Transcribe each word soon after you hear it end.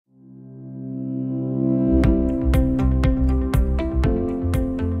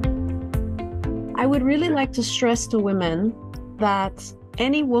would really like to stress to women that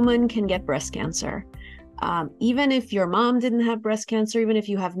any woman can get breast cancer. Even if your mom didn't have breast cancer, even if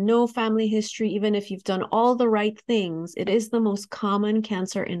you have no family history, even if you've done all the right things, it is the most common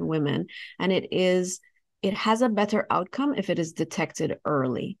cancer in women. And it has a better outcome if it is detected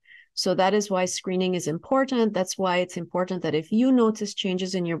early. So that is why screening is important. That's why it's important that if you notice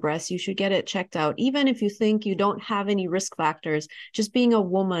changes in your breast, you should get it checked out. Even if you think you don't have any risk factors, just being a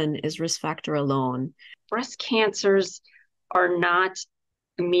woman is risk factor alone. Breast cancers are not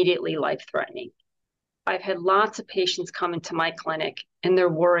immediately life-threatening. I've had lots of patients come into my clinic and they're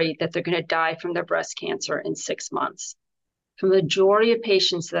worried that they're going to die from their breast cancer in 6 months. For the majority of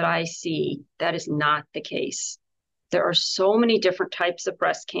patients that I see, that is not the case. There are so many different types of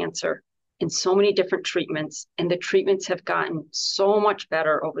breast cancer and so many different treatments, and the treatments have gotten so much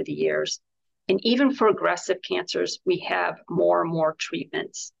better over the years. And even for aggressive cancers, we have more and more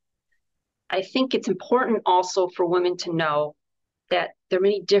treatments. I think it's important also for women to know that there are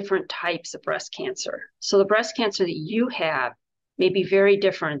many different types of breast cancer. So the breast cancer that you have may be very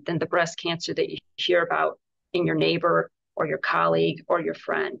different than the breast cancer that you hear about in your neighbor or your colleague or your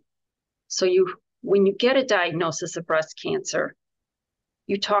friend. So when you get a diagnosis of breast cancer,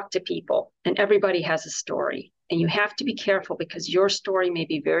 you talk to people and everybody has a story. And you have to be careful because your story may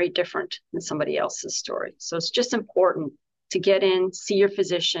be very different than somebody else's story. So it's just important to get in, see your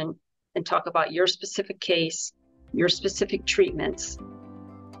physician, and talk about your specific case, your specific treatments,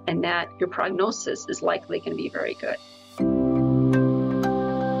 and that your prognosis is likely going to be very good.